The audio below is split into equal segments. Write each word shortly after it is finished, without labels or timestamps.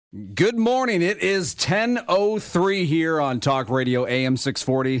Good morning. It is 10:03 here on Talk Radio AM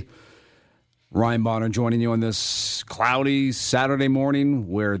 640. Ryan Bonner joining you on this cloudy Saturday morning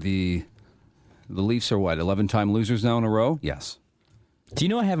where the Leafs are, 11-time losers now in a row? Yes. Do you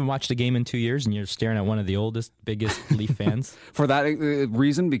know I haven't watched a game in 2 years, and you're staring at one of the oldest, biggest Leaf fans? For that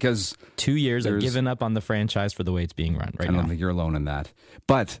reason, because 2 years I've given up on the franchise for the way it's being run right now. I don't think you're alone in that.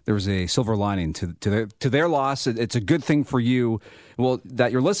 But there was a silver lining to their loss. It's a good thing for you,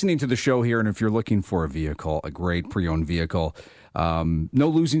 that you're listening to the show here, and if you're looking for a vehicle, a great pre-owned vehicle, no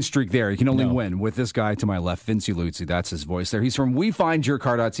losing streak there. You can only win with this guy to my left, Vincy Luzzi. That's his voice there. He's from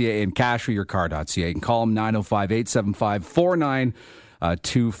WeFindYourCar.ca and CashForYourCar.ca. You can call him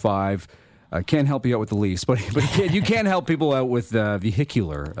 905-875-4925. Can't help you out with the Leafs, but you can help people out with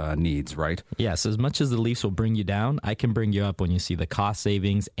vehicular needs, right? Yes, as much as the Leafs will bring you down, I can bring you up when you see the cost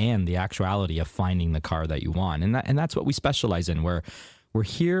savings and the actuality of finding the car that you want. And that's what we specialize in. We're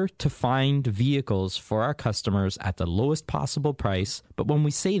here to find vehicles for our customers at the lowest possible price. But when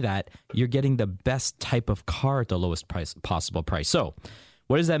we say that, you're getting the best type of car at the lowest possible price. So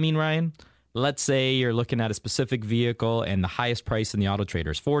what does that mean, Ryan? Let's say you're looking at a specific vehicle and the highest price in the Auto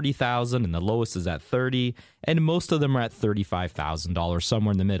Trader is $40,000 and the lowest is at $30,000, and most of them are at $35,000,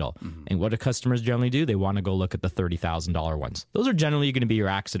 somewhere in the middle. Mm-hmm. And what do customers generally do? They want to go look at the $30,000 ones. Those are generally going to be your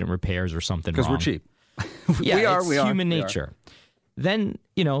accident repairs or something wrong. Because we're cheap. Yeah, it's human nature. Then,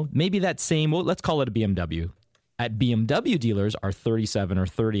 maybe that same, let's call it a BMW. At BMW dealers are $37,000 or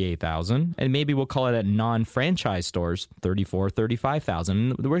 $38,000, and maybe we'll call it at non-franchise stores $34,000,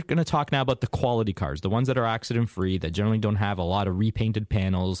 $35,000. We're going to talk now about the quality cars, the ones that are accident-free, that generally don't have a lot of repainted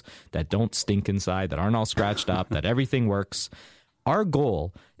panels, that don't stink inside, that aren't all scratched up, that everything works. Our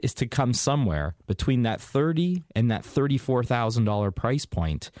goal is to come somewhere between that $30,000 and that $34,000 price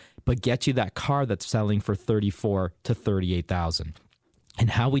point, but get you that car that's selling for $34,000 to $38,000. And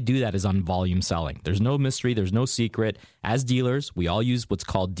how we do that is on volume selling. There's no mystery. There's no secret. As dealers, we all use what's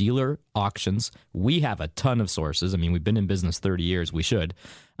called dealer auctions. We have a ton of sources. I mean, we've been in business 30 years. We should.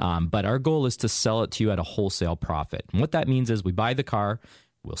 But our goal is to sell it to you at a wholesale profit. And what that means is we buy the car,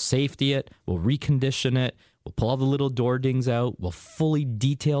 we'll safety it, we'll recondition it, we'll pull all the little door dings out, we'll fully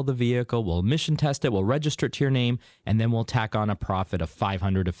detail the vehicle, we'll emission test it, we'll register it to your name, and then we'll tack on a profit of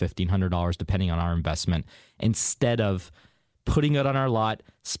 $500 to $1,500 depending on our investment, instead of putting it on our lot,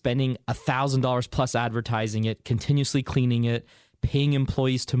 spending $1,000 plus advertising it, continuously cleaning it, paying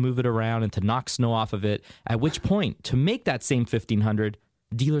employees to move it around and to knock snow off of it, at which point, to make that same $1,500,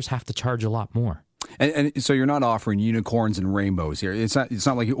 dealers have to charge a lot more. And so you're not offering unicorns and rainbows here. It's not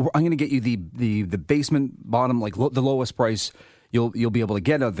like I'm going to get you the basement bottom, like the lowest price you'll be able to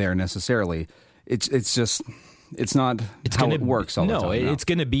get out there necessarily. It's just... It's not how it works all the time. No, it's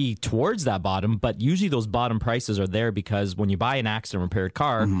going to be towards that bottom, but usually those bottom prices are there because when you buy an accident repaired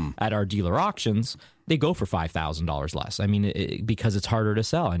car at our dealer auctions, they go for $5,000 less. I mean, because it's harder to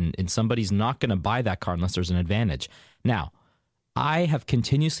sell, and somebody's not going to buy that car unless there's an advantage. Now, I have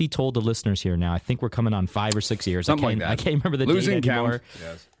continuously told the listeners here now, I think we're coming on 5 or 6 years. Something like that. I can't remember the date anymore.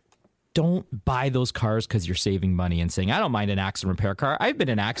 Yes. Don't buy those cars because you're saving money and saying, I don't mind an accident repair car. I've been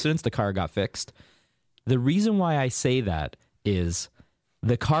in accidents. The car got fixed. The reason why I say that is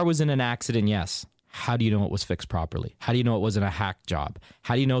the car was in an accident, yes. How do you know it was fixed properly? How do you know it wasn't a hack job?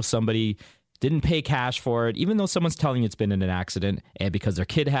 How do you know somebody didn't pay cash for it, even though someone's telling you it's been in an accident, and because their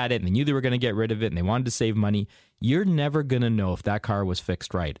kid had it and they knew they were going to get rid of it and they wanted to save money? You're never going to know if that car was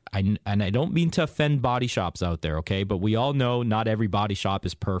fixed right. And I don't mean to offend body shops out there, okay? But we all know not every body shop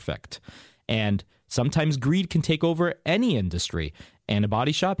is perfect. And sometimes greed can take over any industry. And a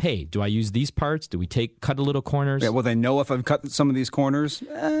body shop, hey, do I use these parts? Do we cut a little corners? Yeah, well, they know if I've cut some of these corners.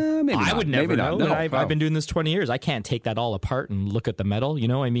 Maybe not. I would never know. No, I've been doing this 20 years. I can't take that all apart and look at the metal,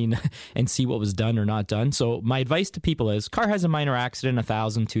 and see what was done or not done. So my advice to people is, car has a minor accident,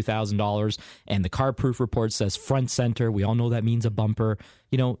 $1,000, $2,000, and the car proof report says front center. We all know that means a bumper.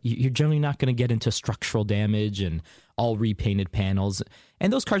 You're generally not going to get into structural damage and all repainted panels.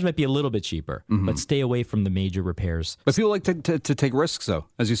 And those cars might be a little bit cheaper, but stay away from the major repairs. But people like to take risks, though.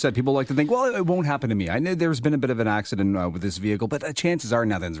 As you said, people like to think, well, it won't happen to me. I know there's been a bit of an accident with this vehicle, but chances are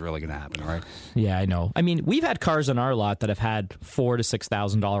nothing's really going to happen, right? Yeah, I know. I mean, we've had cars on our lot that have had $4,000 to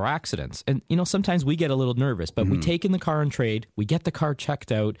 $6,000 accidents. And, sometimes we get a little nervous, but we take in the car in trade, we get the car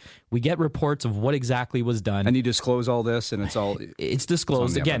checked out, we get reports of what exactly was done. And you disclose all this, and it's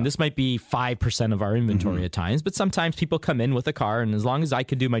disclosed. Again, this might be 5% of our inventory at times, but sometimes people come in with a car, and as long as I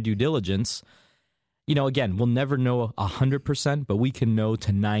can do my due diligence, again, we'll never know 100%, but we can know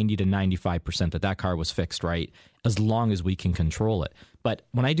to 90 to 95% that car was fixed right, as long as we can control it. But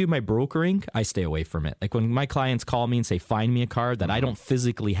when I do my brokering, I stay away from it. Like when my clients call me and say, find me a car that I don't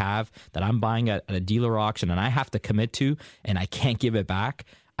physically have, that I'm buying at a dealer auction and I have to commit to, and I can't give it back,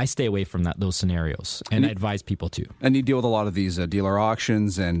 I stay away from those scenarios, and I advise people to. And you deal with a lot of these dealer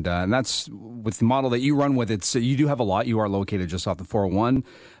auctions, and that's with the model that you run with. You do have a lot. You are located just off the 401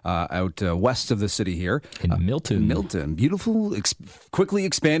 out west of the city here. In Milton. Milton. Beautiful, quickly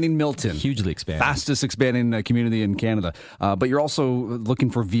expanding Milton. Hugely expanding. Fastest expanding community in Canada. But you're also looking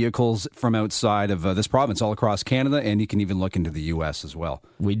for vehicles from outside of this province, all across Canada, and you can even look into the U.S. as well.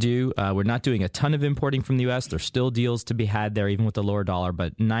 We do. We're not doing a ton of importing from the U.S. There's still deals to be had there, even with the lower dollar,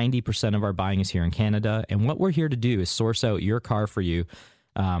 but 90% of our buying is here in Canada. And what we're here to do is source out your car for you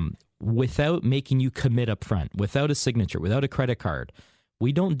without making you commit up front, without a signature, without a credit card.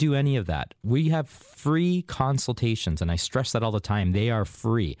 We don't do any of that. We have free consultations, and I stress that all the time. They are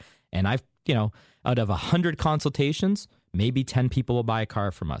free. And out of 100 consultations, maybe 10 people will buy a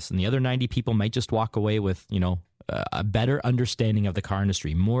car from us. And the other 90 people might just walk away with, a better understanding of the car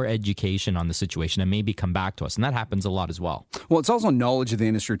industry, more education on the situation, and maybe come back to us. And that happens a lot as well. Well, it's also knowledge of the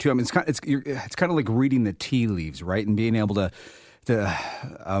industry too. I mean, it's kind of like reading the tea leaves, right? And being able to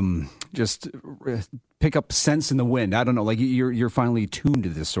just pick up sense in the wind. I don't know, like you're finally tuned to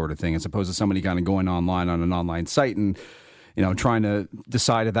this sort of thing, as opposed to somebody kind of going online on an online site and trying to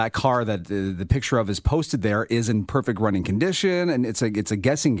decide if that car that the picture of is posted there is in perfect running condition, and it's a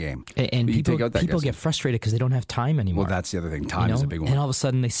guessing game. And people get frustrated because they don't have time anymore. Well, that's the other thing. Time is a big one. And all of a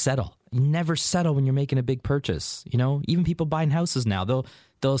sudden they settle. You never settle when you're making a big purchase. Even people buying houses now,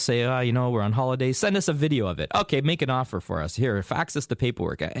 they'll say, we're on holiday. Send us a video of it. Okay, make an offer for us. Here, fax us the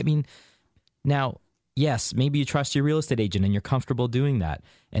paperwork. I mean, now, yes, maybe you trust your real estate agent and you're comfortable doing that.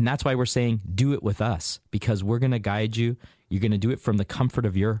 And that's why we're saying do it with us, because we're going to guide you. You're going to do it from the comfort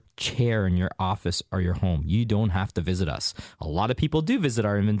of your chair in your office or your home. You don't have to visit us. A lot of people do visit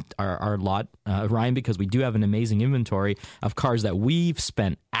our lot, Ryan, because we do have an amazing inventory of cars that we've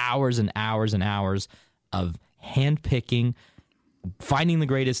spent hours and hours and hours of handpicking, finding the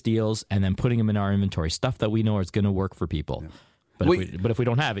greatest deals, and then putting them in our inventory. Stuff that we know is going to work for people. Yeah. But if we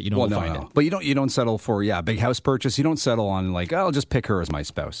don't have it, we'll find it. But you don't settle for big house purchase. You don't settle on I'll just pick her as my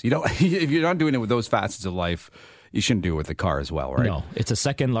spouse. If you're not doing it with those facets of life, you shouldn't do it with the car as well, right? No, it's the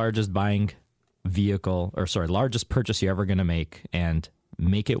second largest largest purchase you're ever going to make, and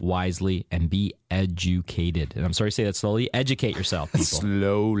make it wisely and be educated. And I'm sorry to say that slowly. Educate yourself, people.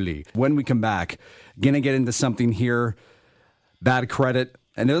 Slowly. When we come back, going to get into something here, bad credit.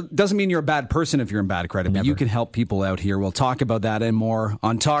 And it doesn't mean you're a bad person if you're in bad credit, but you can help people out here. We'll talk about that and more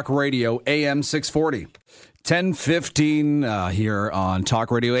on Talk Radio AM 640. 10:15 here on Talk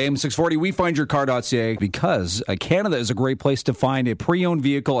Radio AM 640. WeFindYourCar.ca, because Canada is a great place to find a pre-owned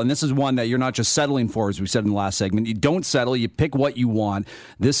vehicle, and this is one that you're not just settling for, as we said in the last segment. You don't settle, you pick what you want.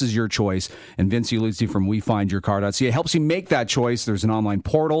 This is your choice, and Vince Ulizzi from WeFindYourCar.ca helps you make that choice. There's an online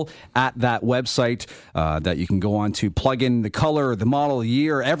portal at that website that you can go on to plug in the color, the model, the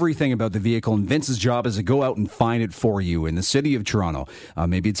year, everything about the vehicle, and Vince's job is to go out and find it for you in the city of Toronto.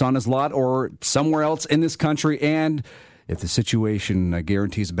 Maybe it's on his lot or somewhere else in this country. And if the situation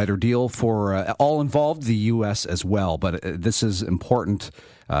guarantees a better deal for all involved, the U.S. as well. But this is important.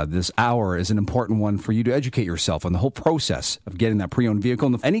 This hour is an important one for you to educate yourself on the whole process of getting that pre-owned vehicle.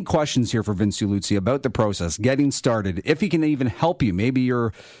 And any questions here for Vince Ulizzi about the process, getting started, if he can even help you. Maybe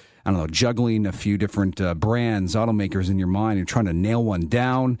you're, juggling a few different brands, automakers in your mind. You're trying to nail one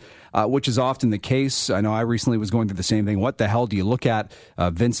down, which is often the case. I know I recently was going through the same thing. What the hell do you look at?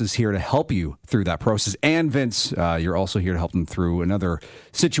 Vince is here to help you through that process. And Vince, you're also here to help them through another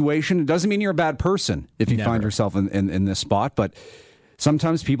situation. It doesn't mean you're a bad person if you find yourself in this spot, but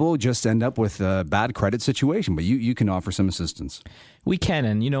sometimes people just end up with a bad credit situation, but you can offer some assistance. We can,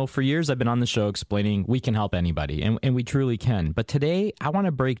 and for years I've been on the show explaining we can help anybody, and we truly can. But today I want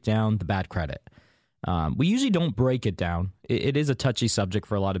to break down the bad credit. We usually don't break it down. It is a touchy subject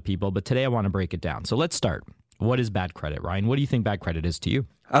for a lot of people, but today I want to break it down. So let's start. What is bad credit, Ryan? What do you think bad credit is to you?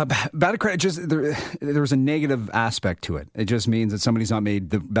 Bad credit, there's a negative aspect to it. It just means that somebody's not made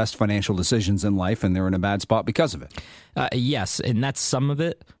the best financial decisions in life and they're in a bad spot because of it. Yes, and that's some of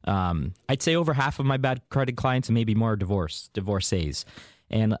it. I'd say over half of my bad credit clients, and maybe more, divorcees.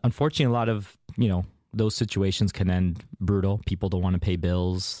 And unfortunately, a lot of, those situations can end brutal. People don't want to pay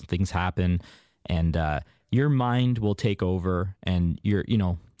bills, things happen, and your mind will take over, and you're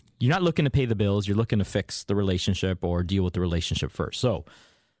not looking to pay the bills, you're looking to fix the relationship or deal with the relationship first. So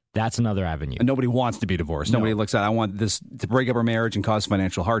That's another avenue. And nobody wants to be divorced. Nobody looks at, I want this to break up our marriage and cause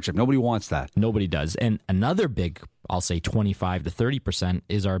financial hardship. Nobody wants that. Nobody does. And another big, I'll say 25 to 30%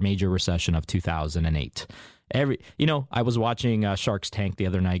 is our major recession of 2008. I was watching Shark's Tank the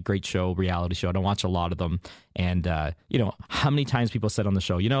other night. Great show, reality show. I don't watch a lot of them. And, how many times people said on the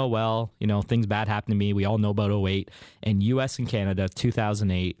show, things bad happened to me. We all know about 2008. And U.S. and Canada,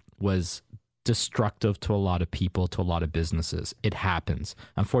 2008 was destructive to a lot of people, to a lot of businesses. It happens.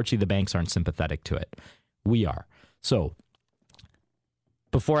 Unfortunately, the banks aren't sympathetic to it. We are. So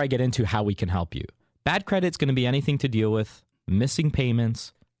before I get into how we can help you, bad credit's going to be anything to deal with missing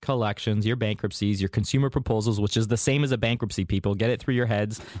payments, collections, your bankruptcies, your consumer proposals, which is the same as a bankruptcy, people. Get it through your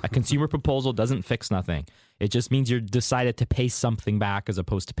heads. A consumer proposal doesn't fix nothing. It just means you're decided to pay something back as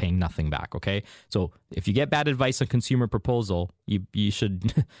opposed to paying nothing back, okay? So if you get bad advice on consumer proposal, you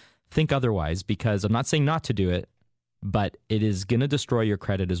should think otherwise, because I'm not saying not to do it, but it is going to destroy your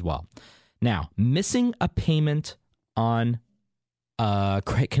credit as well. Now, missing a payment on a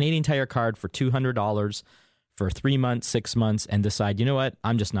Canadian Tire card for $200 for 3 months, 6 months, and decide, you know what,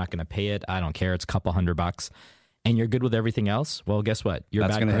 I'm just not going to pay it. I don't care. It's a couple $100, and you're good with everything else. Well, guess what?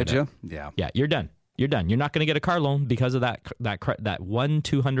 That's going to hit you. Yeah, you're done. You're done. You're not going to get a car loan because of that one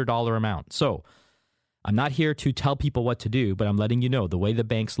 $200 amount. So I'm not here to tell people what to do, but I'm letting you know the way the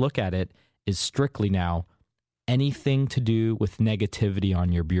banks look at it is strictly now anything to do with negativity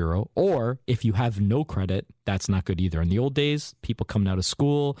on your bureau, or if you have no credit, that's not good either. In the old days, people coming out of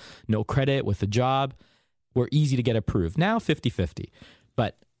school, no credit with a job, were easy to get approved. Now 50-50.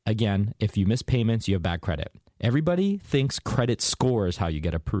 But again, if you miss payments, you have bad credit. Everybody thinks credit score is how you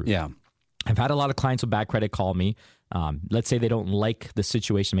get approved. Yeah. I've had a lot of clients with bad credit call me. Let's say they don't like the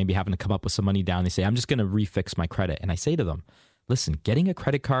situation, maybe having to come up with some money down. They say, I'm just going to refix my credit. And I say to them, listen, getting a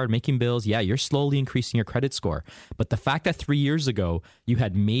credit card, making bills, yeah, you're slowly increasing your credit score. But the fact that 3 years ago you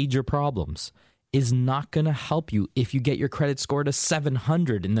had major problems is not going to help you if you get your credit score to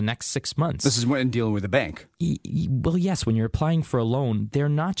 700 in the next 6 months. This is when dealing with a bank. Well, yes, when you're applying for a loan, they're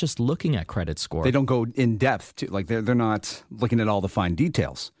not just looking at credit score. They don't go in depth to, like, they're not looking at all the fine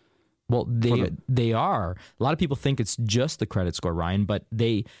details. Well, they are. A lot of people think it's just the credit score, Ryan, but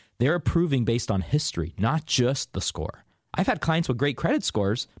they're approving based on history, not just the score. I've had clients with great credit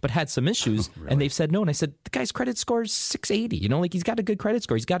scores, but had some issues, really? And they've said no. And I said, the guy's credit score is 680. He's got a good credit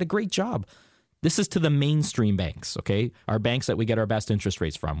score. He's got a great job. This is to the mainstream banks, okay? Our banks that we get our best interest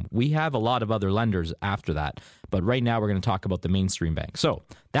rates from. We have a lot of other lenders after that, but right now we're going to talk about the mainstream bank. So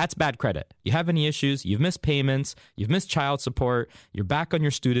that's bad credit. You have any issues, you've missed payments, you've missed child support, you're back on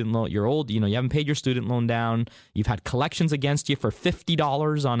your student loan, you're old, you haven't paid your student loan down, you've had collections against you for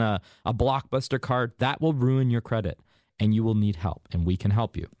 $50 on a Blockbuster card, that will ruin your credit, and you will need help, and we can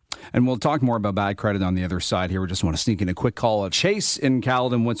help you. And we'll talk more about bad credit on the other side here. We just want to sneak in a quick call. Chase in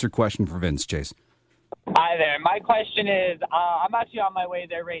Caledon, what's your question for Vince, Chase? Hi there. My question is, I'm actually on my way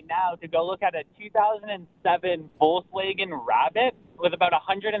there right now to go look at a 2007 Volkswagen Rabbit with about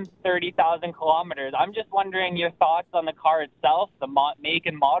 130,000 kilometers. I'm just wondering your thoughts on the car itself, the make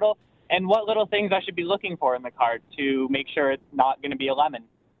and model, and what little things I should be looking for in the car to make sure it's not going to be a lemon.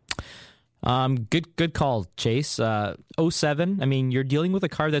 Good call, Chase. 07, you're dealing with a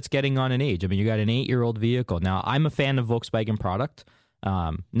car that's getting on in age. You got an 8-year-old vehicle. Now, I'm a fan of Volkswagen product.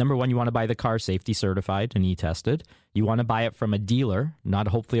 Number one, you want to buy the car safety certified and e-tested. You want to buy it from a dealer, not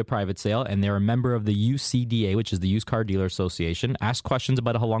hopefully a private sale, and they're a member of the UCDA, which is the Used Car Dealer Association. Ask questions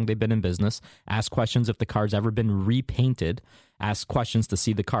about how long they've been in business. Ask questions if the car's ever been repainted. Ask questions to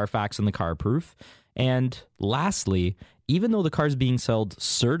see the Carfax and the car proof. And lastly, even though the car's being sold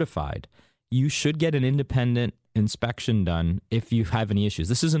certified, you should get an independent inspection done if you have any issues.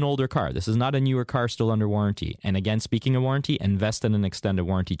 This is an older car. This is not a newer car still under warranty. And again, speaking of warranty, invest in an extended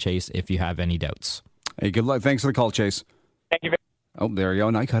warranty, Chase, if you have any doubts. Hey, good luck. Thanks for the call, Chase. Thank you very much. Oh, there you go.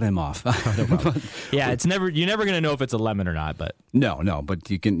 And I cut him off. Yeah, you're never going to know if it's a lemon or not, but no, but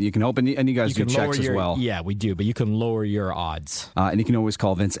you can hope, and you guys do checks as well. Yeah, we do, but you can lower your odds. And you can always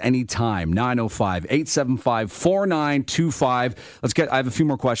call Vince anytime, 905-875-4925. I have a few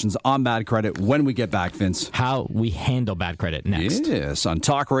more questions on bad credit when we get back, Vince. How we handle bad credit next. Yes, on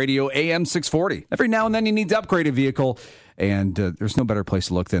Talk Radio AM 640. Every now and then you need to upgrade a vehicle. And there's no better place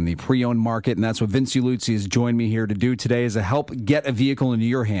to look than the pre-owned market, and that's what Vince Uluzzi has joined me here to do today, is to help get a vehicle into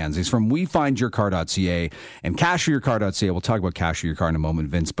your hands. He's from WeFindYourCar.ca and CashForYourCar.ca. We'll talk about Cash for Your Car in a moment,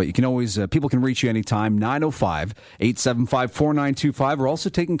 Vince, but you can always, people can reach you anytime, 905-875-4925. We're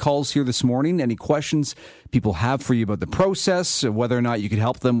also taking calls here this morning. Any questions, people have for you about the process, whether or not you could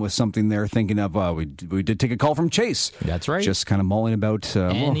help them with something they're thinking of. We did take a call from Chase. That's right. Just kind of mulling about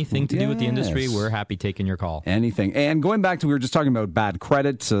anything to do with the industry. We're happy taking your call. Anything. And going back to, we were just talking about bad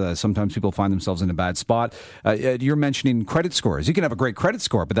credit. Sometimes people find themselves in a bad spot. You're mentioning credit scores. You can have a great credit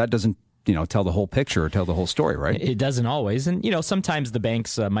score, but that doesn't tell the whole picture or tell the whole story, right? It doesn't always. And, sometimes the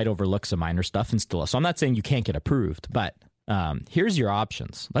banks might overlook some minor stuff and still. So I'm not saying you can't get approved, but here's your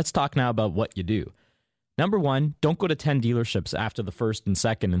options. Let's talk now about what you do. Number one, don't go to 10 dealerships after the first and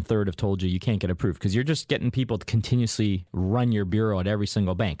second and third have told you can't get approved, because you're just getting people to continuously run your bureau at every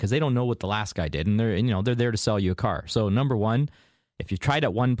single bank because they don't know what the last guy did, and they're there to sell you a car. So number one, if you've tried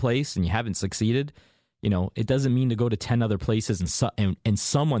at one place and you haven't succeeded, it doesn't mean to go to 10 other places and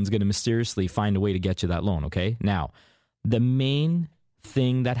someone's going to mysteriously find a way to get you that loan, okay? Now, the main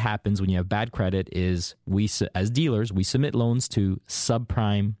thing that happens when you have bad credit is as dealers, we submit loans to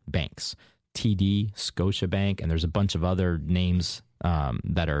subprime banks. TD, Scotiabank, and there's a bunch of other names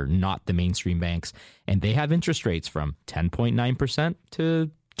that are not the mainstream banks, and they have interest rates from 10.9%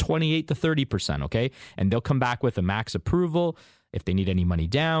 to 28 to 30%, okay? And they'll come back with a max approval if they need any money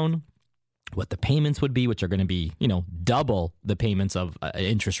down, what the payments would be, which are going to be, double the payments of an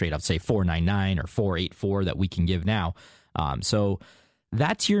interest rate of, say, 4.99 or 4.84 that we can give now. So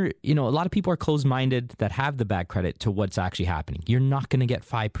that's a lot of people are closed-minded that have the bad credit to what's actually happening. You're not going to get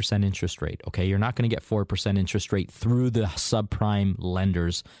 5% interest rate, okay? You're not going to get 4% interest rate through the subprime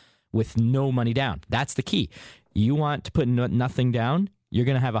lenders with no money down. That's the key. You want to put nothing down, you're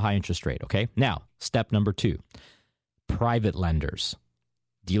going to have a high interest rate, okay? Now, step number 2, private lenders.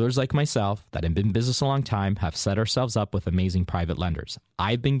 Dealers like myself that have been in business a long time have set ourselves up with amazing private lenders.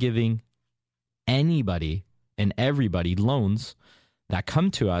 I've been giving anybody and everybody loans that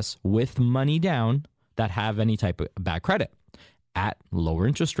come to us with money down that have any type of bad credit at lower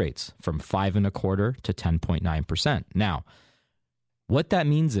interest rates from 5.25% to 10.9%. Now, what that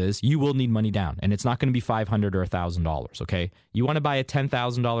means is you will need money down, and it's not going to be $500 or $1,000, okay? You want to buy a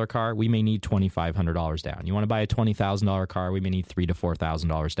 $10,000 car, we may need $2,500 down. You want to buy a $20,000 car, we may need $3,000 to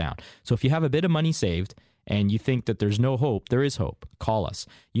 $4,000 down. So if you have a bit of money saved and you think that there's no hope, there is hope. Call us.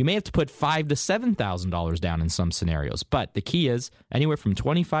 You may have to put $5,000 to $7,000 down in some scenarios, but the key is anywhere from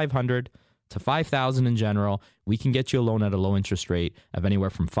 $2,500 to $5,000 in general, we can get you a loan at a low interest rate of anywhere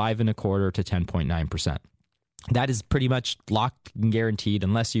from 5.25% to 10.9%. That is pretty much locked and guaranteed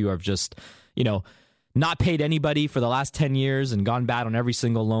unless you have just, not paid anybody for the last 10 years and gone bad on every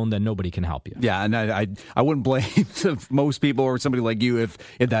single loan, then nobody can help you. Yeah, and I wouldn't blame most people or somebody like you if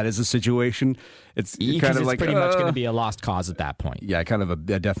that is the situation. It's kind of like pretty much going to be a lost cause at that point. Yeah, kind of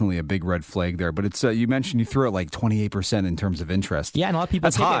definitely a big red flag there. But it's you mentioned you threw it like 28% in terms of interest. Yeah, and a lot of people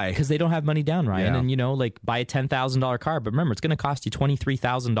that's high because they don't have money down, Ryan. Yeah. And buy a $10,000 car, but remember it's going to cost you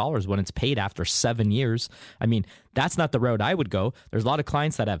 $23,000 when it's paid after 7 years. I mean, that's not the road I would go. There's a lot of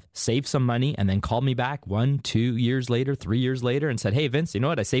clients that have saved some money and then called me back 1, 2 years later, 3 years later, and said, "Hey, Vince, you know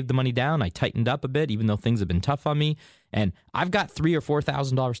what? I saved the money down. I tightened up a bit, even though things have been tough on me. And I've got $3,000 or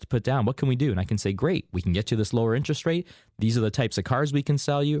 $4,000 to put down. What can we do?" And I can say, "Great, we can get you this lower interest rate. These are the types of cars we can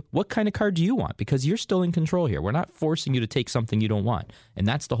sell you. What kind of car do you want? Because you're still in control here. We're not forcing you to take something you don't want." And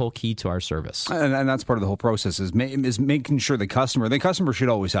that's the whole key to our service. And that's part of the whole process is making sure the customer should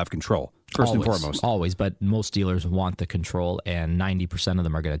always have control, first and foremost. Always, but most dealers want the control, and 90% of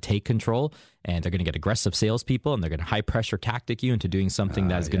them are going to take control, and they're going to get aggressive salespeople, and they're going to high-pressure tactic you into doing something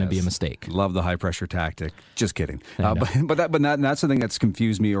that is going to be a mistake. Love the high-pressure tactic. Just kidding. But that's the thing that's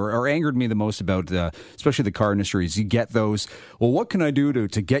confused me or angered me the most about, especially the car industry, is you get those, well, what can I do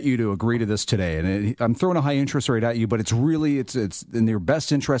to get you to agree to this today? And I'm throwing a high interest rate at you, but it's really, it's in your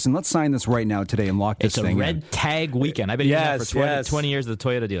best interest, and let's sign this right now today and lock this thing in. It's a red tag weekend. I've been doing that for 20 years at the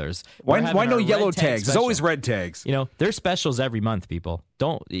Toyota dealers. Why no yellow tags? There's always red tags. There's specials every month, people.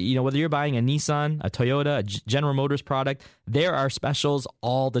 Whether you're buying a Nissan, a Toyota, a General Motors product, there are specials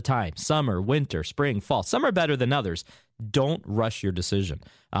all the time. Summer, winter, spring, fall. Some are better than others. Don't rush your decision.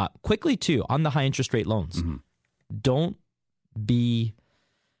 Quickly, too, on the high interest rate loans, don't be,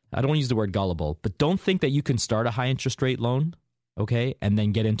 I don't want to use the word gullible, but don't think that you can start a high interest rate loan, okay, and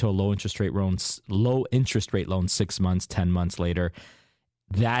then get into a low interest rate loan 6 months, 10 months later.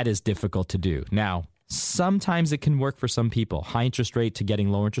 That is difficult to do. Now, sometimes it can work for some people, high interest rate to getting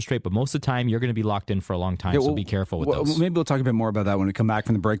low interest rate, but most of the time you're going to be locked in for a long time, so be careful with those. Maybe we'll talk a bit more about that when we come back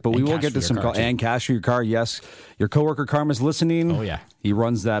from the break, but we will get to some call and cash for your car. Yes, your coworker Karma's listening. Oh, yeah. He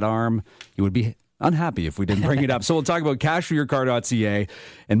runs that arm. He would be unhappy if we didn't bring it up. So we'll talk about cashforyourcar.ca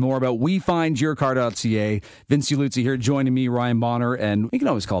and more about wefindyourcar.ca. Vince Iuluzzi here joining me, Ryan Bonner, and you can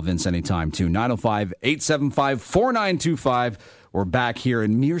always call Vince anytime too. 905-875-4925. We're back here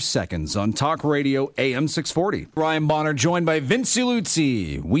in mere seconds on Talk Radio AM 640. Ryan Bonner joined by Vince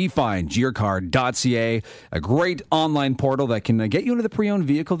Ciluzzi. We find GearCar.ca, a great online portal that can get you into the pre-owned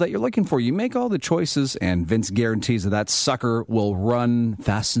vehicle that you're looking for. You make all the choices, and Vince guarantees that sucker will run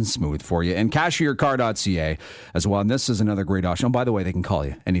fast and smooth for you. And CashYourCar.ca as well. And this is another great option. Oh, by the way, they can call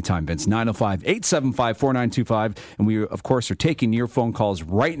you anytime, Vince. 905-875-4925. And we, of course, are taking your phone calls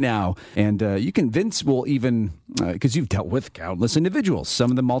right now. And Vince will even, because you've dealt with countless individuals, some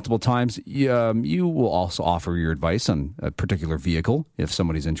of them multiple times, you will also offer your advice on a particular vehicle if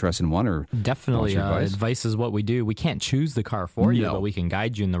somebody's interested in one. Or definitely, advice is what we do. We can't choose the car for you, but we can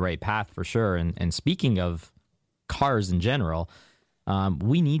guide you in the right path for sure. And speaking of cars in general,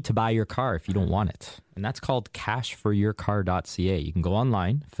 we need to buy your car if you don't want it. And that's called cashforyourcar.ca. You can go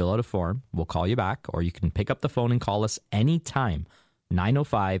online, fill out a form, we'll call you back, or you can pick up the phone and call us anytime.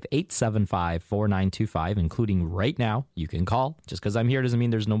 905-875-4925, including right now. You can call. Just because I'm here doesn't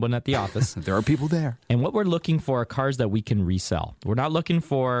mean there's no one at the office. There are people there. And what we're looking for are cars that we can resell. We're not looking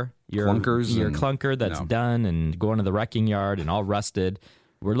for your clunker that's done and going to the wrecking yard and all rusted.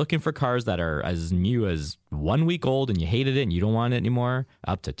 We're looking for cars that are as new as 1 week old and you hated it and you don't want it anymore,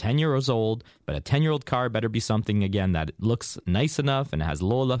 up to 10 years old. But a 10-year-old car better be something, again, that looks nice enough and has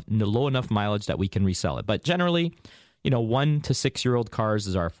low enough mileage that we can resell it. But generally, 1 to 6 year old cars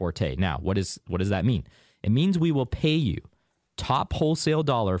is our forte. Now, what does that mean? It means we will pay you top wholesale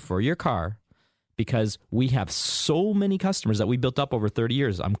dollar for your car because we have so many customers that we built up over 30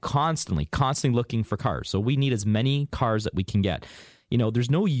 years. I'm constantly looking for cars. So we need as many cars that we can get.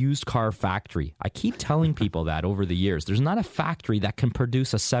 There's no used car factory. I keep telling people that over the years. There's not a factory that can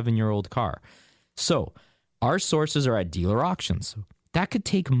produce a 7-year-old car. So our sources are at dealer auctions. That could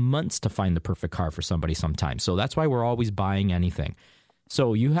take months to find the perfect car for somebody sometimes. So that's why we're always buying anything.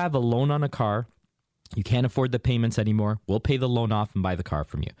 So you have a loan on a car. You can't afford the payments anymore. We'll pay the loan off and buy the car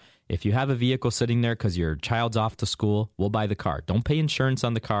from you. If you have a vehicle sitting there because your child's off to school, we'll buy the car. Don't pay insurance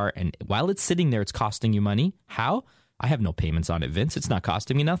on the car. And while it's sitting there, it's costing you money. How? I have no payments on it, Vince. It's not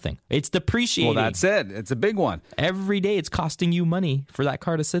costing me nothing. It's depreciating. Well, that's it. It's a big one. Every day it's costing you money for that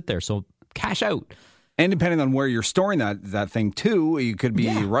car to sit there. So cash out. And depending on where you're storing that thing too, you could be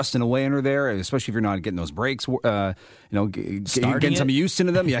rusting away under there, especially if you're not getting those brakes, getting some use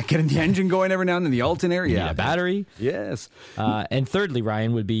into them. Yeah, getting the engine going every now and then, the alternator. Yeah, battery. Yes. And thirdly,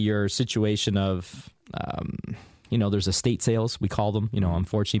 Ryan, would be your situation of, there's estate sales, we call them.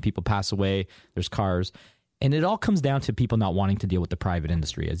 Unfortunately, people pass away. There's cars. And it all comes down to people not wanting to deal with the private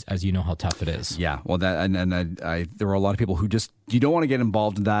industry, as you know how tough it is. Yeah, well, there are a lot of people who you don't want to get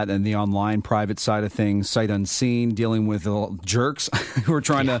involved in that and the online private side of things, sight unseen, dealing with jerks who are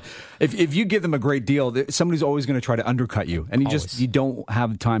trying to. If you give them a great deal, somebody's always going to try to undercut you, and you don't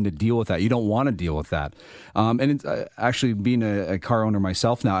have time to deal with that. You don't want to deal with that. And it's, actually, being a car owner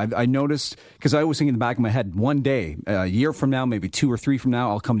myself now, I noticed, because I always think in the back of my head, one day, a year from now, maybe 2 or 3 from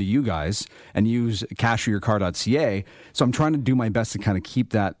now, I'll come to you guys and use CashForYourCar.ca. So I'm trying to do my best to kind of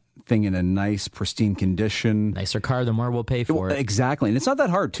keep that thing in a nice, pristine condition. Nicer car, the more we'll pay for it. Exactly. And it's not that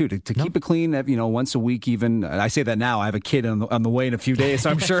hard, too, to keep it clean, once a week even. I say that now. I have a kid on the way in a few days, so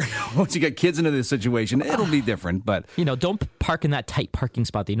I'm sure once you get kids into this situation, it'll be different. But don't park in that tight parking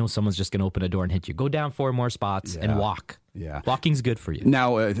spot that someone's just going to open a door and hit you. Go down 4 more spots and walk. Yeah. Walking's good for you.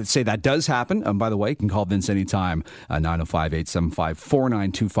 Now, say that does happen. By the way, you can call Vince anytime,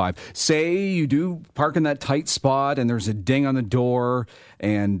 905-875-4925. Say you do park in that tight spot and there's a ding on the door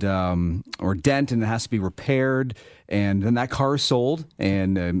and or dent and it has to be repaired, and then that car is sold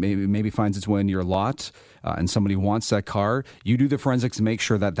and maybe finds its way into your lot and somebody wants that car. You do the forensics to make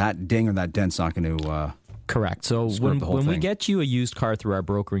sure that ding or that dent's not going to... Correct. So when we get you a used car through our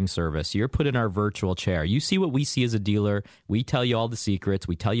brokering service, you're put in our virtual chair. You see what we see as a dealer. We tell you all the secrets.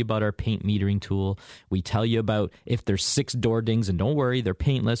 We tell you about our paint metering tool. We tell you about if there's 6 door dings, and don't worry, they're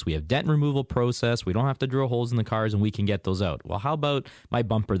paintless. We have dent removal process. We don't have to drill holes in the cars, and we can get those out. Well, how about my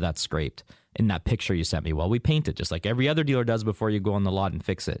bumper that's scraped? In that picture you sent me, well, we paint it just like every other dealer does before you go on the lot and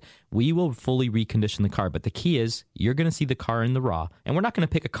fix it. We will fully recondition the car, but the key is you're going to see the car in the raw, and we're not going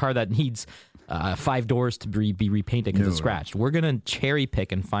to pick a car that needs 5 doors to be repainted because it's scratched. We're going to cherry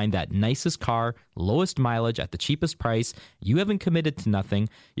pick and find that nicest car, lowest mileage at the cheapest price. You haven't committed to nothing.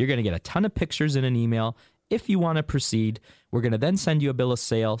 You're going to get a ton of pictures in an email. If you want to proceed, we're going to then send you a bill of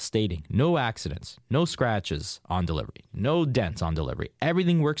sale stating no accidents, no scratches on delivery, no dents on delivery.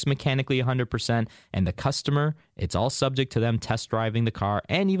 Everything works mechanically 100%, and the customer, it's all subject to them test driving the car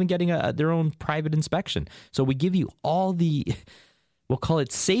and even getting their own private inspection. So we give you all the, we'll call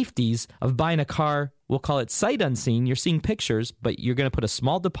it safeties of buying a car. We'll call it sight unseen. You're seeing pictures, but you're going to put a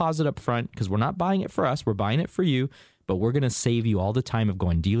small deposit up front because we're not buying it for us. We're buying it for you. but we're going to save you all the time of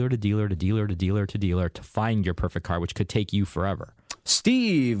going dealer to dealer to dealer to dealer to dealer to find your perfect car, which could take you forever.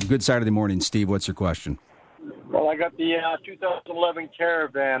 Steve, good Saturday morning. Steve, what's your question? Well, I got the 2011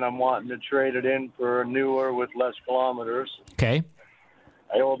 Caravan. I'm wanting to trade it in for a newer with less kilometers. Okay.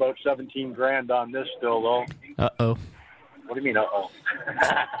 I owe about $17,000 on this still, though. Uh-oh. What do you mean, uh-oh?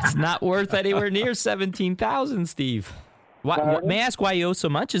 It's not worth anywhere near $17,000, Steve. Why, may I ask why you owe so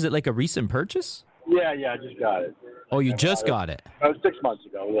much? Is it like a recent purchase? Yeah, I just got it. Oh, you just got it? It was 6 months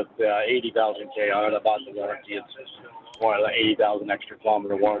ago with 80,000 K on it. I bought the warranty. It's more like 80,000 extra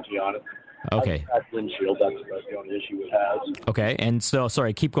kilometer warranty on it. Okay. That's windshield. That's the only issue it has. Okay, and so,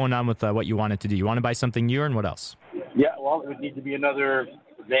 sorry, keep going on with what you wanted to do. You want to buy something newer, and what else? Yeah, well, it would need to be another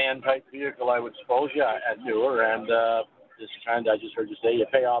van-type vehicle, I would suppose, and newer. And I just heard you say you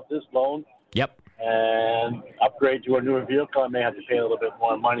pay off this loan. Yep. And upgrade to a newer vehicle. I may have to pay a little bit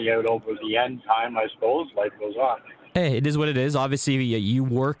more money out over the end time, I suppose. Life goes on. Hey, it is what it is. Obviously, you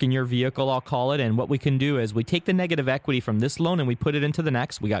work in your vehicle, I'll call it, and what we can do is we take the negative equity from this loan and we put it into the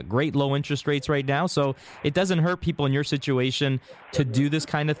next. We got great low interest rates right now, so it doesn't hurt people in your situation to do this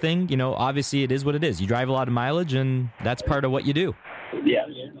kind of thing. You know, obviously, it is what it is. You drive a lot of mileage, and that's part of what you do. Yes.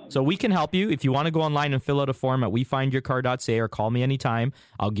 So we can help you. If you want to go online and fill out a form at wefindyourcar.ca or call me anytime,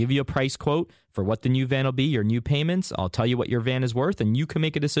 I'll give you a price quote for what the new van will be, your new payments. I'll tell you what your van is worth, and you can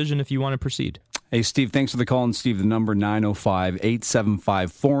make a decision if you want to proceed. Hey, Steve, thanks for the call. And Steve, the number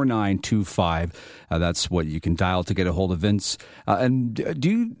 905-875-4925. That's what you can dial to get a hold of Vince. And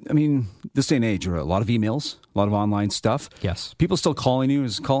this day and age, a lot of emails, a lot of online stuff. Yes. People still calling you?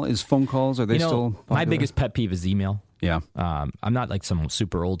 Is phone calls, are they still popular? My biggest pet peeve is email. Yeah. I'm not like some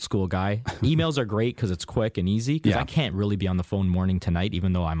super old school guy. Emails are great because it's quick and easy, because I can't really be on the phone morning to night,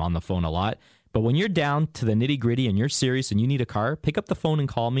 even though I'm on the phone a lot. But when you're down to the nitty gritty and you're serious and you need a car, pick up the phone and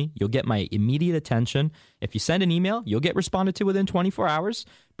call me. You'll get my immediate attention. If you send an email, you'll get responded to within 24 hours.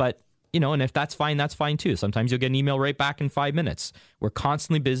 But, and if that's fine too. Sometimes you'll get an email right back in 5 minutes. We're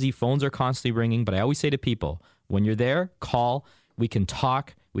constantly busy. Phones are constantly ringing. But I always say to people, when you're there, call. We can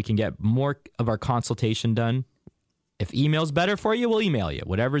talk. We can get more of our consultation done. If email's better for you, we'll email you.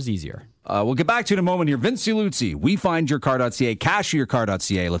 Whatever's easier. We'll get back to it in a moment here. Vince Ieluzzi, wefindyourcar.ca,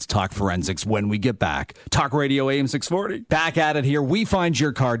 cashyourcar.ca. Let's talk forensics when we get back. Talk Radio AM 640. Back at it here.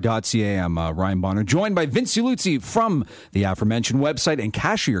 Wefindyourcar.ca. I'm Ryan Bonner, joined by Vince Ieluzzi from the aforementioned website and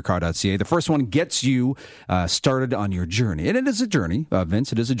cashyourcar.ca. The first one gets you started on your journey. And it is a journey,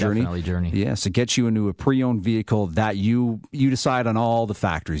 Vince. It is a journey. Definitely journey. Yes, it gets you into a pre-owned vehicle that you decide on all the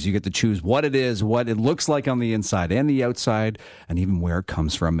factors. You get to choose what it is, what it looks like on the inside and the outside, and even where it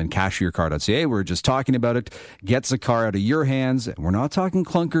comes from. And cashyourcar.ca, we're just talking about it, gets the car out of your hands. We're not talking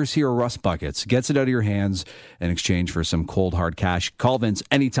clunkers here or rust buckets. Gets it out of your hands in exchange for some cold, hard cash. Call Vince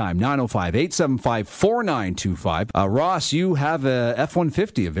anytime, 905-875-4925. Ross, you have a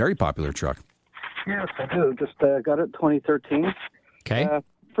F-150, a very popular truck. Yes, I do. Just got it 2013. Okay.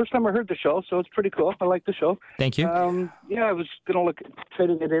 First time I heard the show, so it's pretty cool. I like the show. Thank you. I was going to look at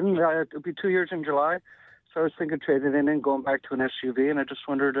trading it in. It'll be 2 years in July. So I was thinking trading it in and going back to an SUV, and I just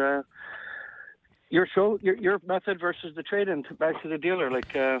wondered, your method versus the trade-in back to the dealer,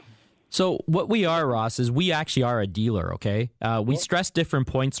 So what we are, Ross, is we actually are a dealer, okay? We stress different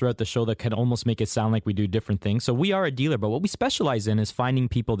points throughout the show that can almost make it sound like we do different things. So we are a dealer, but what we specialize in is finding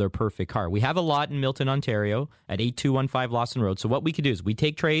people their perfect car. We have a lot in Milton, Ontario at 8215 Lawson Road. So what we could do is we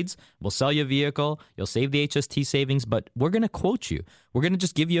take trades, we'll sell you a vehicle, you'll save the HST savings, but we're going to quote you. We're going to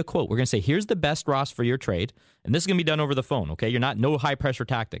just give you a quote. We're going to say, here's the best, Ross, for your trade. And this is going to be done over the phone, okay? No high-pressure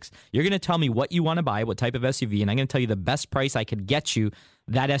tactics. You're going to tell me what you want to buy, what type of SUV, and I'm going to tell you the best price I could get you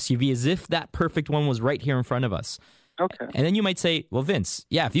that SUV as if that perfect one was right here in front of us. Okay. And then you might say, well, Vince,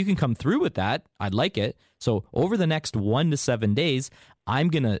 if you can come through with that, I'd like it. So over the next 1 to 7 days, I'm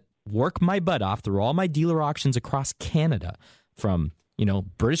going to work my butt off through all my dealer auctions across Canada, from,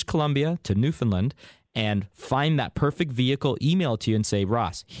 British Columbia to Newfoundland, and find that perfect vehicle, email it to you and say,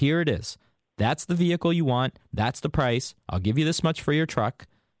 Ross, here it is. That's the vehicle you want. That's the price. I'll give you this much for your truck.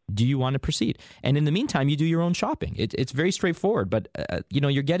 Do you want to proceed? And in the meantime, you do your own shopping. It's very straightforward, but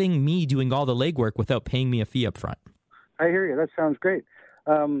you're getting me doing all the legwork without paying me a fee up front. I hear you. That sounds great.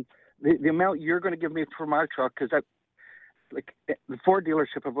 The amount you're going to give me for my truck, because the Ford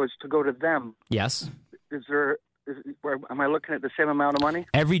dealership, if I was to go to them, yes. Am I looking at the same amount of money?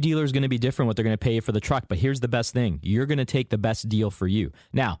 Every dealer is going to be different what they're going to pay you for the truck, but here's the best thing. You're going to take the best deal for you.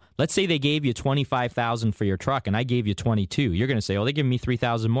 Now, let's say they gave you $25,000 for your truck and I gave you $22,000. You're going to say, oh, they give me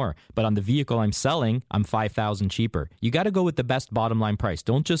 $3,000 more. But on the vehicle I'm selling, I'm $5,000 cheaper. You got to go with the best bottom line price.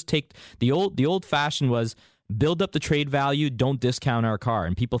 Don't just take the old fashioned was build up the trade value, don't discount our car.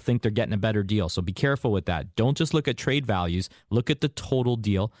 And people think they're getting a better deal. So be careful with that. Don't just look at trade values, look at the total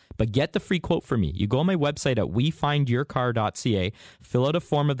deal, but get the free quote from me. You go on my website at wefindyourcar.ca, fill out a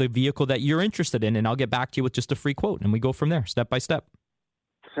form of the vehicle that you're interested in, and I'll get back to you with just a free quote. And we go from there, step by step.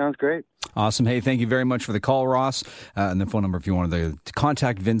 Sounds great. Awesome. Hey, thank you very much for the call, Ross. And the phone number, if you wanted to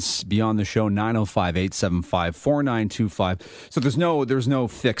contact Vince beyond the show, 905-875-4925. So there's no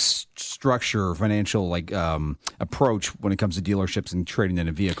fixed structure or financial approach when it comes to dealerships and trading in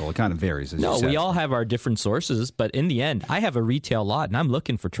a vehicle. It kind of varies. No, we all have our different sources, but in the end, I have a retail lot and I'm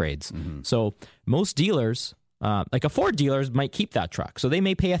looking for trades. Mm-hmm. So most dealers, like a Ford dealer might keep that truck. So they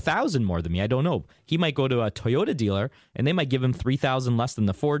may pay $1,000 more than me. I don't know. He might go to a Toyota dealer and they might give him $3,000 less than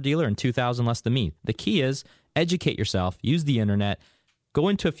the Ford dealer and $2,000 less than me. The key is educate yourself, use the internet, go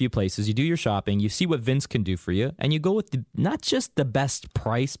into a few places, you do your shopping, you see what Vince can do for you, and you go with not just the best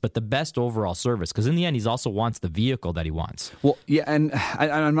price, but the best overall service. Because in the end, he also wants the vehicle that he wants. Well, yeah, and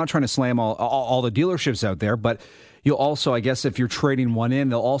I'm not trying to slam all the dealerships out there, but you'll also, I guess, if you're trading one in,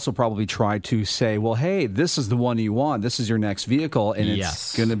 they'll also probably try to say, well, hey, this is the one you want. This is your next vehicle, and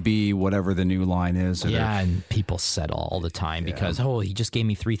it's going to be whatever the new line is. Yeah, and people settle all the time because, he just gave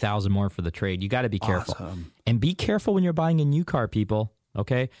me $3,000 more for the trade. You got to be careful. Awesome. And be careful when you're buying a new car, people.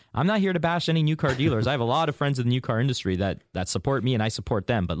 Okay, I'm not here to bash any new car dealers. I have a lot of friends in the new car industry that support me and I support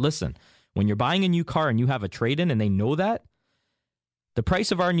them. But listen, when you're buying a new car and you have a trade-in and they know that, the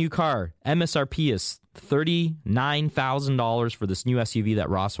price of our new car, MSRP, is $39,000 for this new SUV that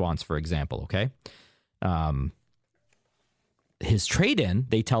Ross wants, for example, okay? His trade-in,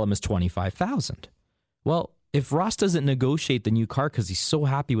 they tell him, is $25,000. Well, if Ross doesn't negotiate the new car because he's so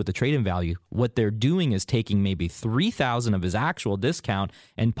happy with the trade-in value, what they're doing is taking maybe $3,000 of his actual discount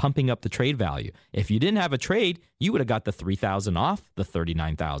and pumping up the trade value. If you didn't have a trade, you would have got the $3,000 off the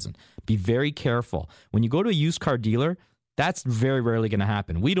 $39,000. Be very careful. When you go to a used car dealer, that's very rarely going to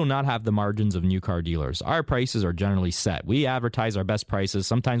happen. We do not have the margins of new car dealers. Our prices are generally set. We advertise our best prices.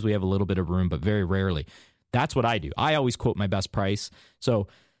 Sometimes we have a little bit of room, but very rarely. That's what I do. I always quote my best price. So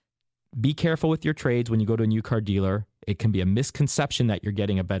be careful with your trades when you go to a new car dealer. It can be a misconception that you're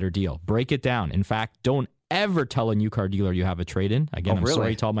getting a better deal. Break it down. In fact, don't ever tell a new car dealer you have a trade-in. Again, I'm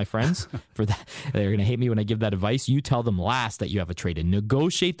sorry to all my friends for that. They're going to hate me when I give that advice. You tell them last that you have a trade-in.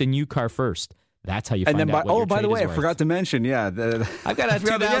 Negotiate the new car first. That's how you find out what your trade by the way, is worth. I forgot to mention, I've got a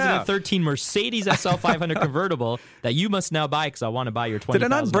 2013 Mercedes SL500 convertible that you must now buy because I want to buy your $20,000. Did I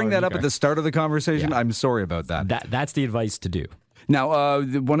not bring that up at the start of the conversation? Yeah. I'm sorry about that. That's the advice to do. Now,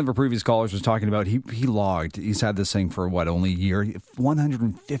 one of our previous callers was talking about he's had this thing for only a year,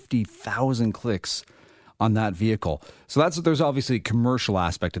 150,000 clicks on that vehicle. So there's obviously a commercial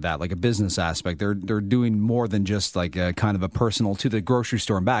aspect to that, like a business aspect. They're doing more than just like a kind of a personal to the grocery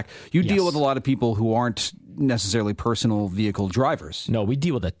store and back. You deal with a lot of people who aren't necessarily personal vehicle drivers. No, we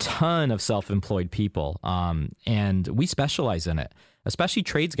deal with a ton of self-employed people, and we specialize in it. Especially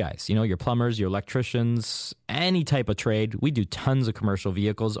trades guys, your plumbers, your electricians, any type of trade. We do tons of commercial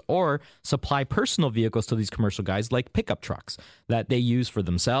vehicles or supply personal vehicles to these commercial guys like pickup trucks that they use for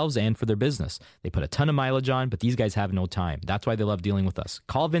themselves and for their business. They put a ton of mileage on, but these guys have no time. That's why they love dealing with us.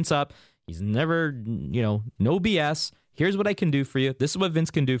 Call Vince up. He's never, no BS. Here's what I can do for you. This is what Vince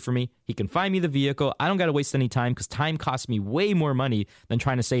can do for me. He can find me the vehicle. I don't got to waste any time because time costs me way more money than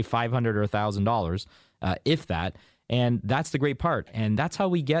trying to save $500 or $1,000, if that. And that's the great part. And that's how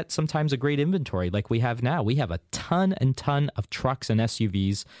we get sometimes a great inventory like we have now. We have a ton and ton of trucks and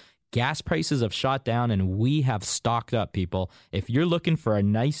SUVs. Gas prices have shot down and we have stocked up, people. If you're looking for a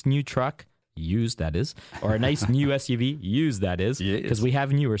nice new truck, used that is, or a nice new SUV, used that is, because we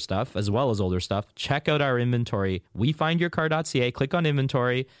have newer stuff as well as older stuff. Check out our inventory. WeFindYourCar.ca. Click on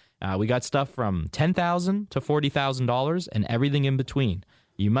inventory. We got stuff from $10,000 to $40,000 and everything in between.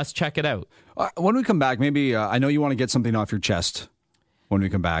 You must check it out. When we come back, maybe I know you want to get something off your chest when we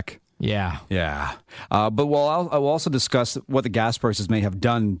come back. Yeah. But I'll also discuss what the gas prices may have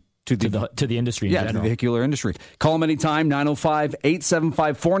done to the industry in general. To the vehicular industry. Call them anytime,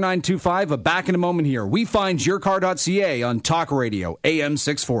 905-875-4925. Back in a moment here. WeFindYourCar.ca on Talk Radio, AM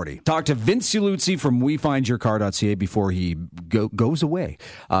 640. Talk to Vince Ciuluzzi from WeFindYourCar.ca before he goes away.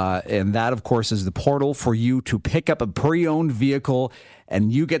 And that, of course, is the portal for you to pick up a pre-owned vehicle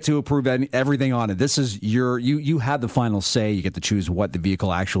and you get to approve everything on it. This is you have the final say. You get to choose what the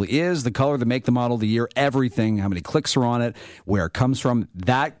vehicle actually is, the color, the make, the model, the year, everything, how many clicks are on it, where it comes from.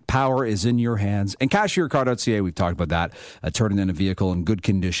 That power is in your hands. And cashyourcar.ca, we've talked about that, turning in a vehicle in good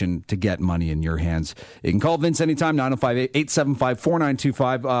condition to get money in your hands. You can call Vince anytime,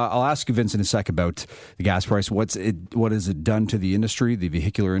 905-875-4925. I'll ask you, Vince, in a sec about the gas price. What has it done to the industry, the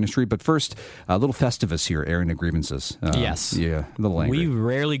vehicular industry? But first, a little Festivus here, airing the grievances. Yes. Yeah, a little angry. We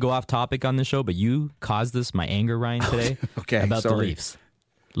rarely go off topic on the show, but you caused my anger, Ryan, today about the Leafs.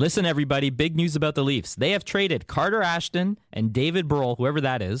 Listen, everybody, big news about the Leafs. They have traded Carter Ashton and David Brohl, whoever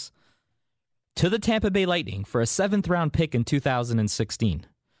that is, to the Tampa Bay Lightning for a 7th-round pick in 2016.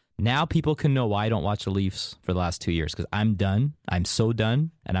 Now people can know why I don't watch the Leafs for the last 2 years, because I'm done. I'm so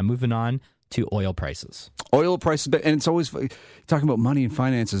done, and I'm moving on to oil prices. Oil prices, and it's always talking about money and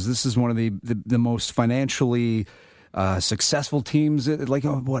finances. This is one of the most financially successful teams. Like,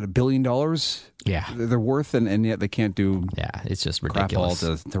 $1 billion? Yeah, they're worth, and yet they can't do. Yeah, it's just ridiculous.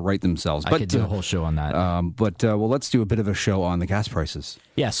 Crap all to right themselves. I could do a whole show on that. Well, let's do a bit of a show on the gas prices.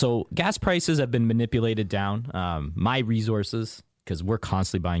 Yeah, so gas prices have been manipulated down. My resources, because we're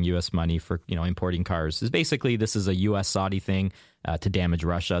constantly buying U.S. money for importing cars, is basically this is a U.S. Saudi thing to damage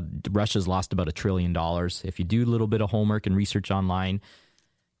Russia. Russia's lost about $1 trillion. If you do a little bit of homework and research online,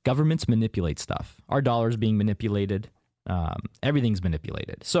 governments manipulate stuff. Our dollar's being manipulated. Everything's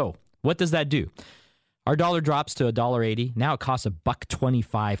manipulated. So what does that do? Our dollar drops to $1.80. Now it costs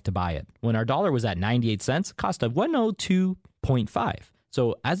 $1.25 to buy it. When our dollar was at 98 cents, it cost $102.5.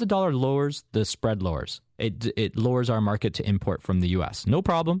 So as the dollar lowers, the spread lowers. It lowers our market to import from the U.S. No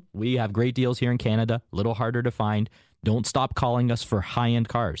problem. We have great deals here in Canada. A little harder to find. Don't stop calling us for high-end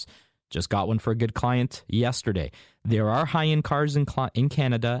cars. Just got one for a good client yesterday. There are high-end cars in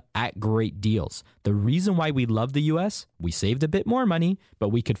Canada at great deals. The reason why we love the U.S., we saved a bit more money, but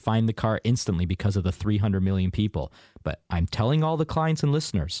we could find the car instantly because of the 300 million people. But I'm telling all the clients and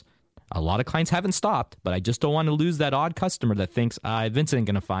listeners, a lot of clients haven't stopped, but I just don't want to lose that odd customer that thinks, Vince ain't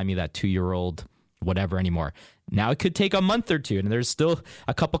going to find me that 2-year-old whatever anymore. Now it could take a month or two, and there's still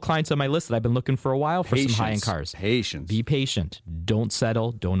a couple clients on my list that I've been looking for a while for some high-end cars. Patience. Be patient. Don't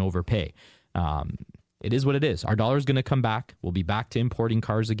settle. Don't overpay. It is what it is. Our dollar is going to come back. We'll be back to importing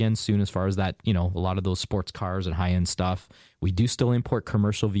cars again soon as far as that, a lot of those sports cars and high-end stuff. We do still import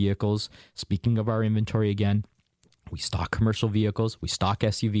commercial vehicles. Speaking of our inventory again, we stock commercial vehicles, we stock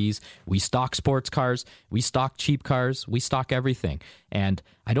SUVs, we stock sports cars, we stock cheap cars, we stock everything. And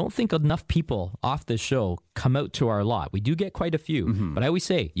I don't think enough people off this show come out to our lot. We do get quite a few, but I always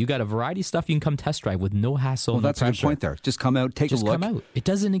say, you got a variety of stuff you can come test drive with no hassle, no pressure. That's a good point there. Just come out, take a look. Just come out. It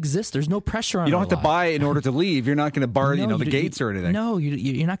doesn't exist. There's no pressure on You don't have to buy in order to leave. You're not going to bar the gates or anything. No,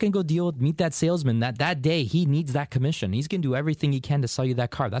 you're not going to go meet that salesman. That day, he needs that commission. He's going to do everything he can to sell you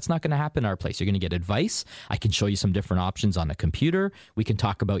that car. That's not going to happen in our place. You're going to get advice. I can show you some different options on the computer. We can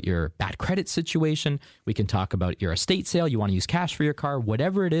talk about your bad credit situation. We can talk about your estate sale. You want to use cash for your car,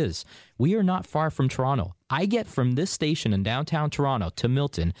 whatever it is. We are not far from Toronto. I get from this station in downtown Toronto to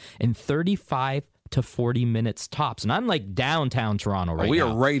Milton in 35 to 40 minutes tops. And I'm like downtown Toronto right now. We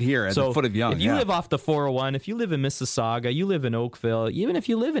are right here at the foot of Yonge. If you live off the 401, if you live in Mississauga, you live in Oakville, even if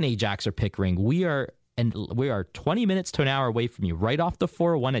you live in Ajax or Pickering, we are 20 minutes to an hour away from you, right off the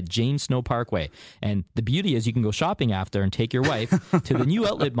 401 at James Snow Parkway. And the beauty is you can go shopping after and take your wife to the new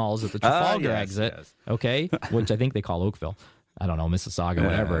outlet malls at the Trafalgar exit, okay, which I think they call Oakville. I don't know, Mississauga,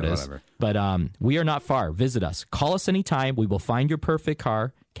 whatever it is. Whatever. But we are not far. Visit us. Call us anytime. We will find your perfect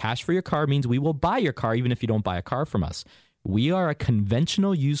car. Cash for your car means we will buy your car even if you don't buy a car from us. We are a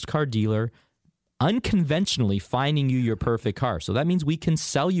conventional used car dealer, unconventionally finding you your perfect car. So that means we can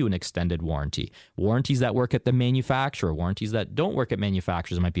sell you an extended warranty. Warranties that work at the manufacturer, warranties that don't work at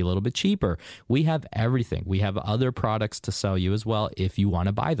manufacturers might be a little bit cheaper. We have everything. We have other products to sell you as well if you want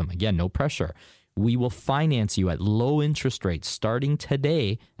to buy them. Again, no pressure. We will finance you at low interest rates starting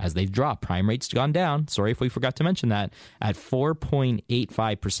today as they've dropped. Prime rate's gone down. Sorry if we forgot to mention that, at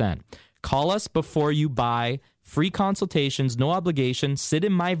 4.85%. Call us before you buy. Free consultations, no obligation. Sit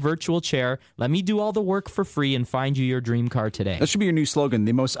in my virtual chair. Let me do all the work for free and find you your dream car today. That should be your new slogan,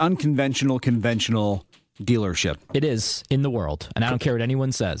 the most unconventional, conventional dealership. It is in the world, and I don't care what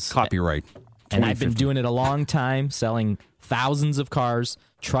anyone says. Copyright. And I've been doing it a long time, selling thousands of cars.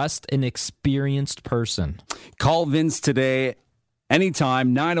 Trust an experienced person. Call Vince today.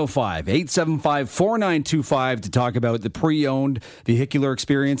 Anytime, 905-875-4925 to talk about the pre-owned vehicular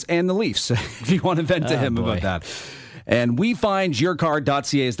experience and the Leafs, if you want to vent to him about that. And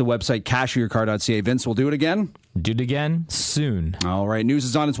WeFindYourCar.ca is the website, cashyourcar.ca. Vince, we'll do it again? Do it again soon. All right, news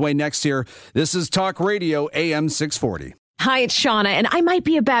is on its way next here. This is Talk Radio AM 640. Hi, it's Shauna, and I might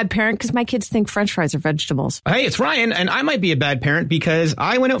be a bad parent because my kids think French fries are vegetables. Hey, it's Ryan, and I might be a bad parent because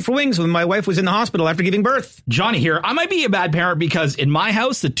I went out for wings when my wife was in the hospital after giving birth. Johnny here. I might be a bad parent because in my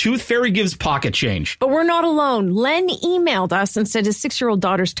house, the tooth fairy gives pocket change. But we're not alone. Len emailed us and said his 6-year-old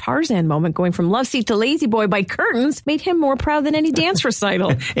daughter's Tarzan moment going from love seat to lazy boy by curtains made him more proud than any dance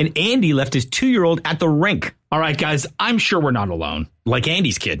recital. And Andy left his 2-year-old at the rink. All right, guys, I'm sure we're not alone. Like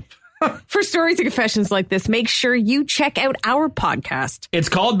Andy's kid. For stories and confessions like this, make sure you check out our podcast. It's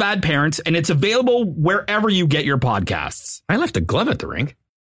called Bad Parents, and it's available wherever you get your podcasts. I left a glove at the rink.